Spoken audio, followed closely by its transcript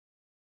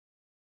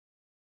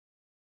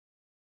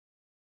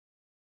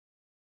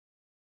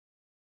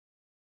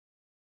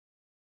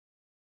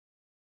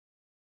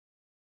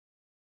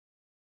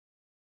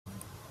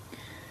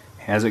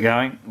How's it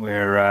going?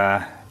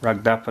 We're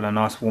rugged up in a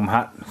nice warm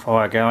hut,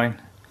 fire going,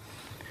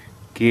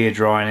 gear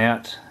drying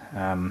out.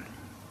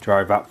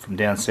 Drove up from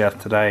down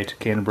south today to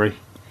Canterbury,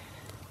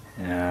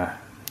 a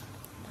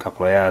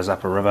couple of hours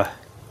up a river,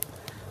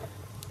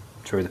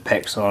 threw the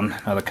packs on,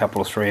 another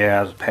couple of 3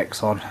 hours of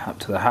packs on up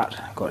to the hut.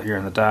 Got here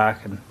in the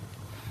dark and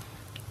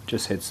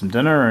just had some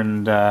dinner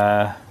and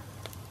had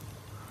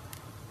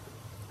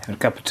a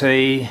cup of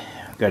tea,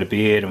 go to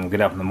bed, and we'll get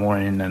up in the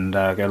morning and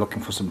go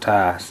looking for some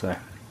tar. So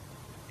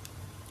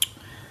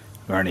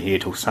we're only here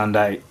till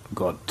Sunday. We've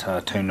got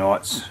 2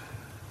 nights,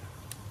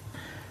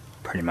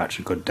 pretty much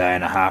a good day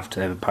and a half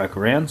to have a poke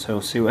around, so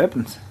we'll see what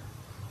happens.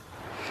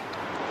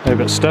 A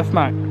bit stiff,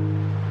 mate.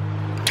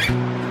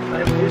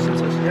 They were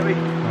since it's heavy.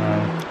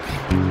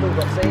 Still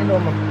got sand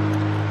on them.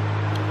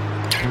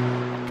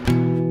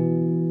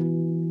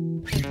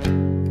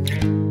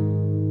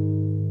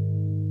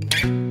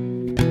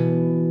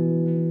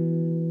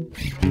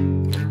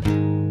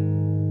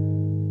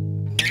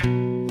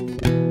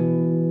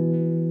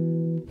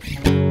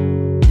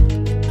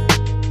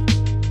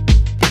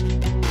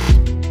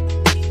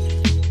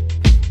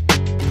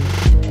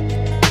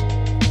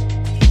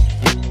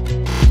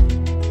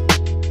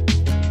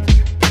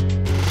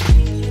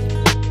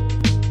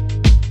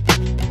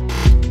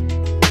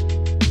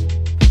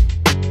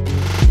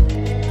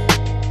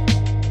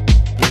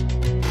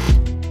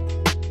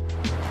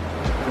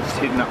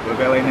 Heading up the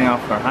valley now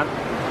for a hunt.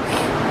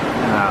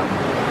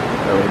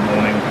 Early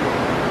morning,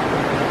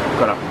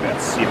 got up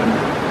about 7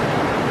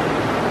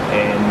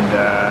 and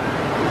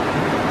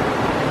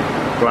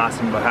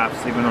glassing by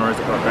 7:30 or as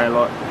it got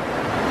daylight.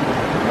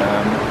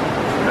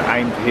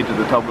 Aim to head to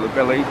the top of the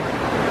valley.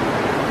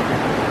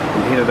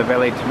 We'll head to the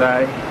valley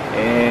today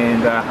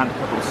and hunt a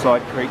couple of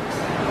side creeks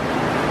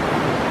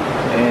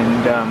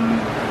and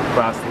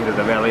glass the head of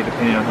the valley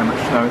depending on how much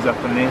snow's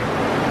up in there,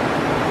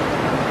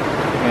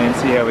 and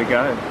see how we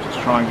go. Just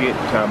try and get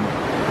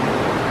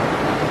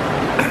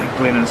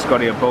Glenn and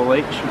Scotty a bull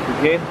each if we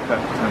can, but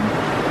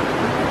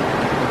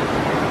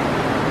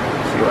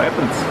see what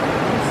happens.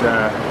 It's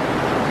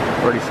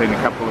already seen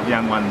a couple of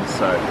young ones,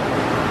 so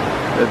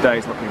the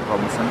day's looking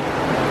promising.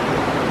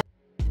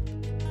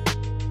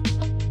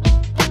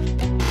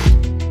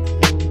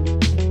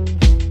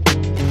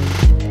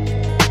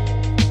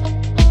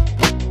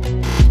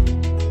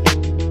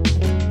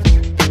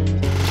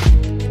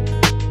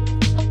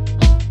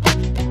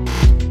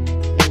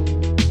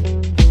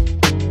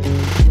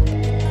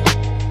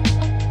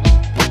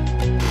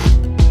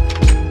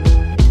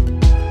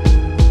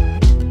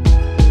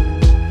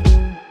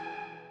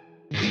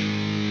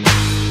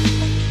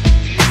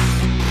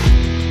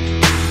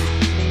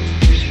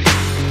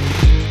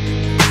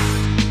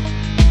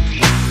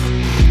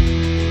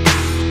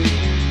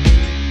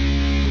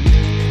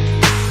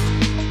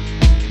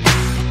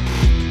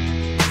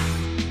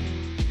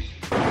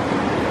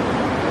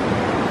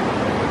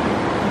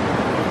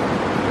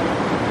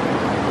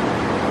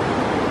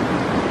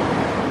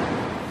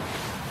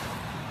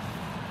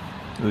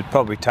 It would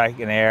probably take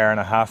an hour and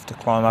a half to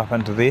climb up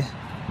into there,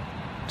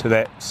 to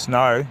that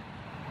snow,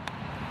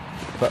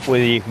 but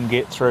whether you can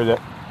get through that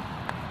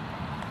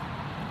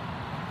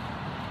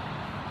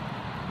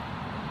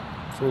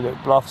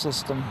bluff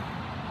system.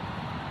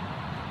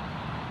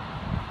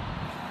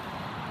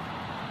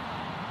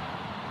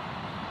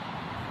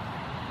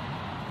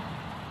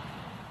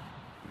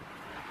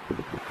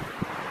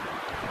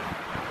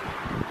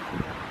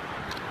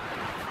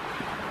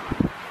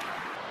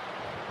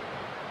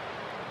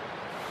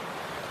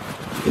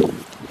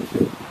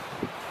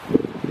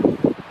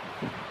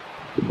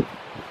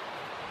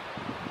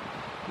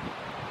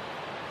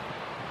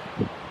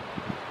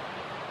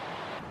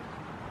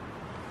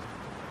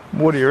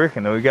 What do you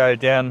reckon? Do we go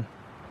downstream,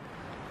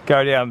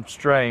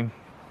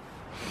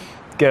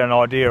 get an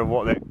idea of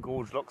what that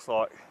gorge looks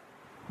like?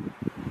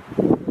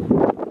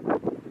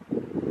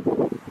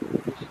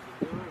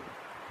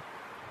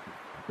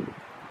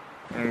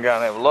 And go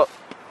and have a look.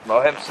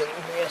 I haven't seen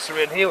anything else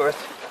around here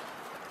worth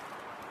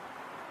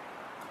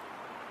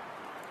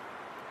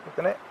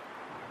looking at.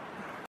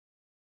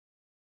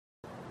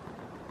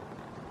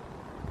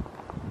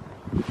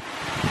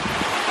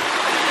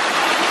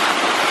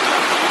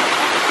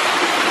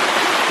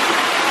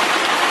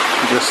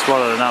 Just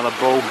spotted another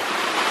bull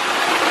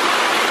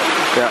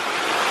about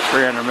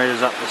 300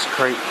 metres up this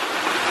creek.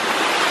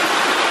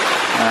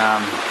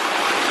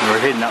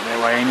 We're heading up that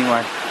way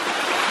anyway.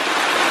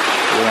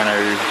 We're going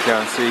to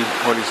go and see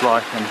what he's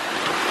like and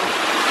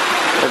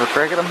have a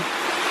crack at him.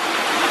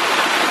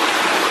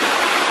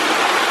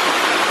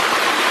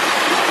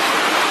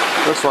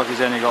 Looks like he's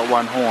only got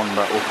one horn,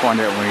 but we'll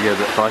find out when we get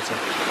a bit closer.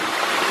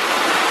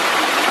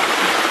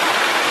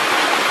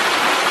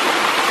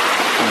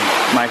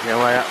 Make our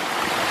way up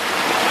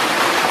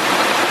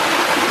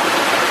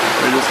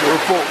this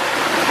little fork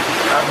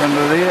up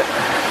under there.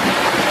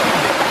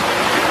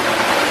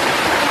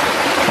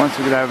 Once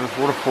we get over this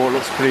waterfall, it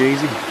looks pretty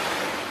easy.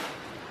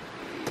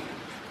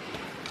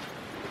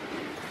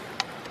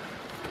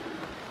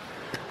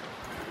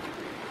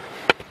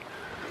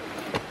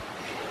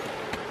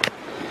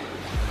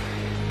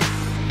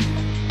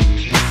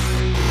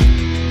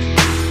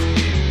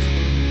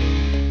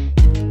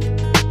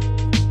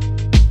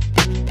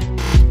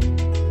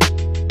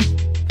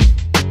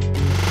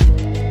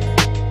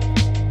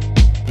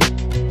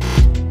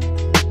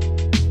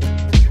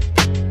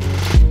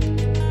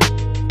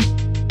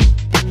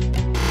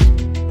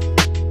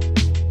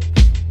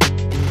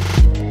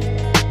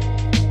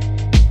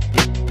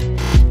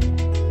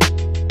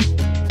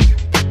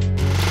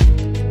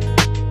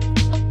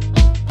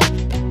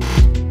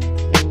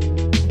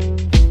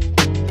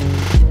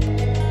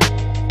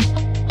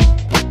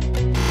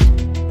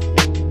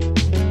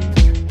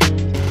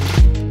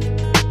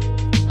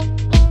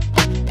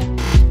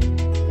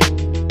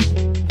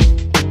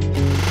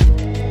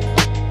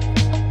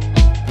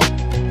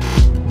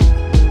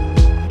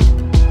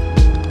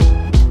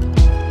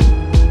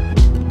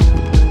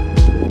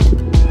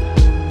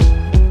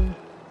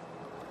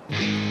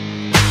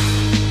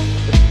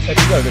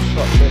 very good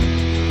shot too.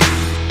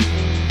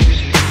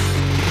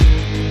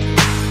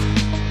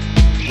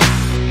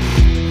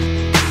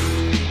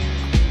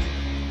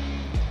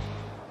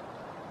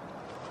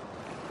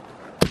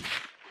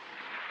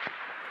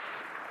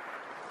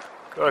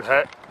 Good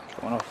hit.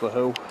 Going off the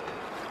hill.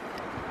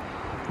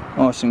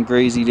 Nice and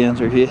greasy down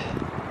through here.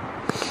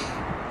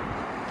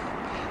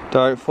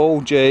 Don't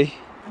fall, G.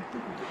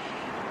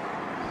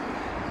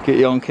 Get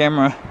you on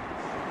camera.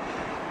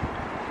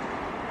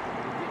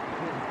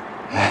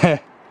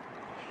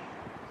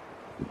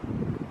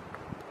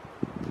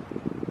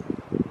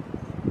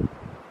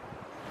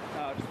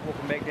 Just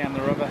walking back down the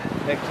river,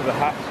 back to the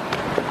hut.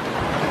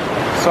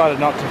 Decided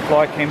not to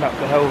fly camp up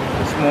the hill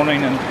this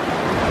morning, and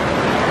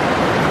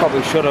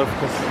probably should have,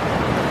 because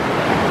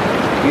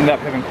we ended up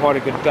having quite a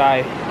good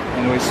day,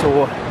 and we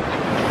saw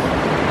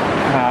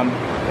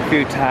a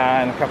few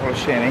tahr and a couple of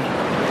chamois,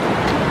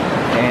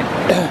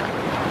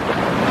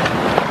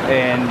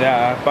 and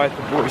both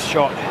the boys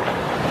shot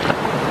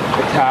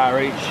a tahr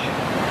each,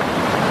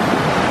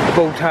 a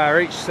bull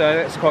tahr each, so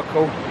that's quite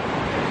cool.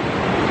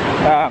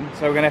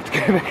 So we're going to have to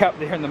go back up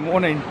there in the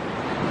morning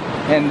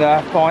and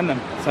find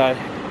them. So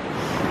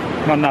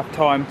not enough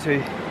time to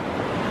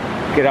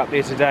get up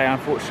there today,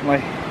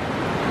 unfortunately.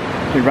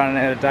 We're running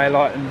out of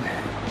daylight. And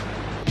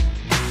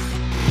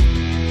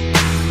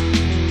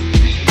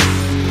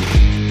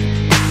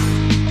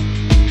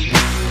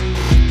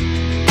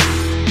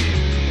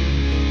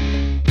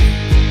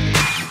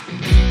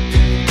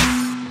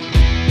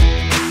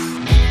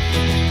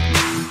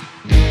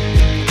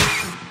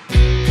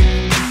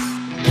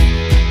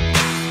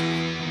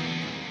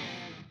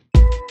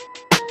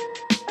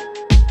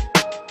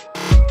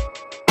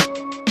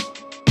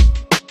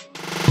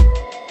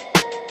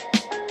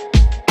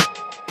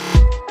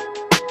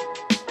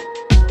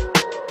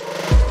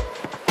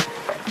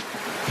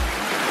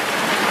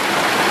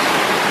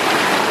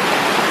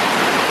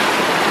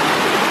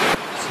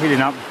heading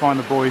up to find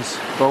the boys'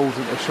 bulls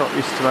that they shot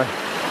yesterday.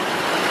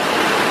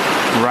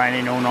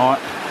 Raining all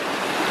night.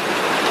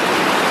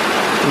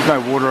 There's no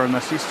water in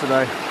this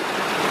yesterday.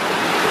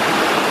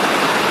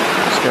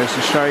 Just goes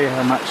to show you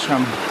how much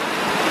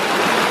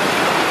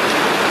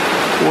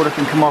water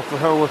can come off the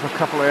hill with a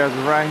couple of hours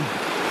of rain.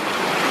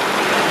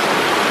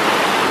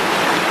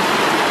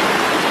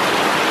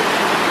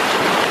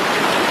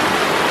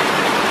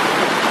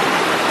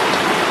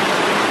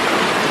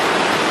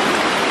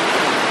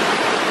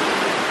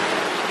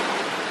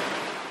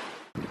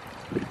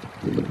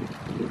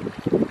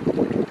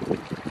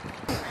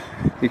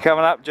 You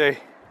coming up, G? Is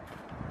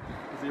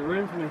there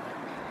room for me?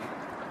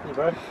 Yeah,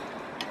 bro. If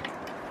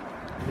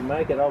you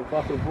make it, I'll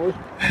buckle boy.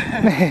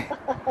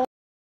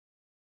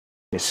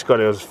 Yeah,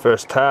 Scotty was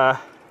first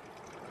tahr.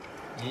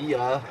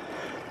 Yeah.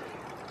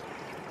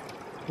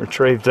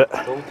 Retrieved it.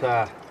 Bull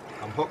Tahr.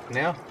 I'm hooked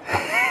now.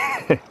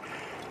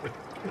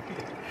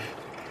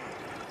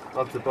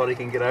 Once the body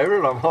can get over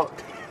it, I'm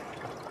hooked.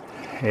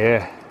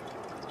 Yeah.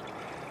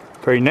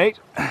 Pretty neat.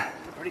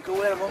 Pretty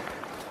cool animal.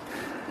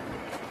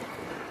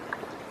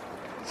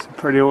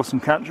 Pretty awesome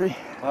country.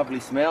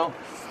 Lovely smell.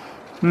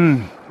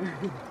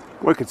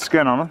 Wicked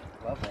skin on them.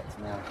 Love that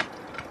smell.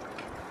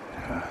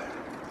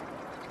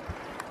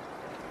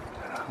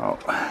 Oh.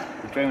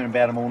 Been dreaming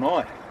about them all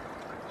night.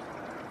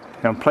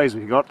 Yeah, I'm pleased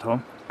we got to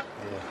him.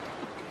 Yeah.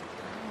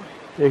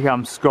 Here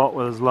comes Scott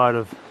with his load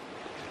of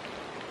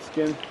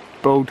Skin.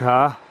 Bull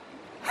Tahr.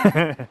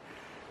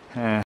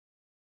 Yeah.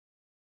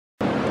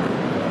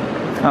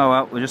 Oh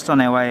well, we're just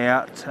on our way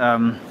out.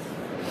 Got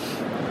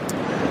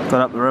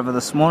up the river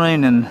this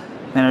morning and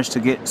managed to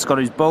get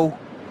Scotty's bull,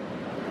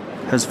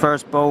 his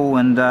first bull,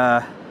 and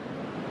had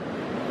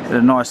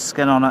a nice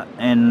skin on it,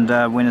 and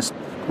went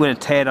a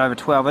tad over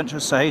 12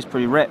 inches, so he's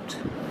pretty wrapped.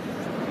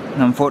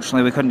 And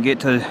unfortunately we couldn't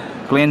get to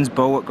Glenn's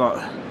bull. It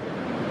got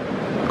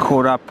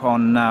caught up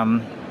on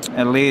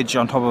a ledge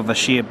on top of a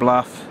sheer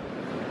bluff.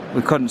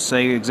 We couldn't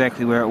see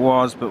exactly where it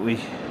was, but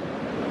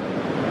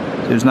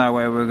there was no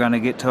way we were going to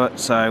get to it,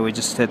 so we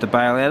just had to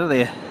bail out of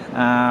there.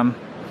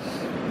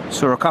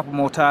 Saw a couple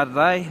more tahr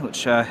today,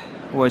 which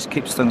always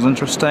keeps things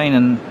interesting,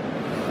 and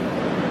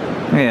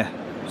yeah,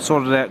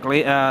 sorted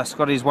out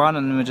Scotty's one,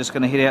 and we're just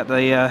going to head out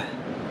the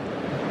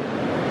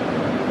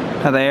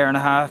another hour and a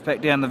half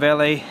back down the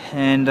valley,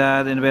 and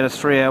then about a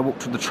 3-hour walk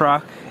to the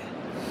truck.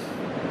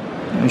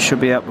 We should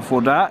be out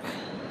before dark.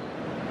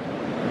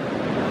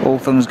 All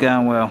things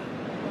going well.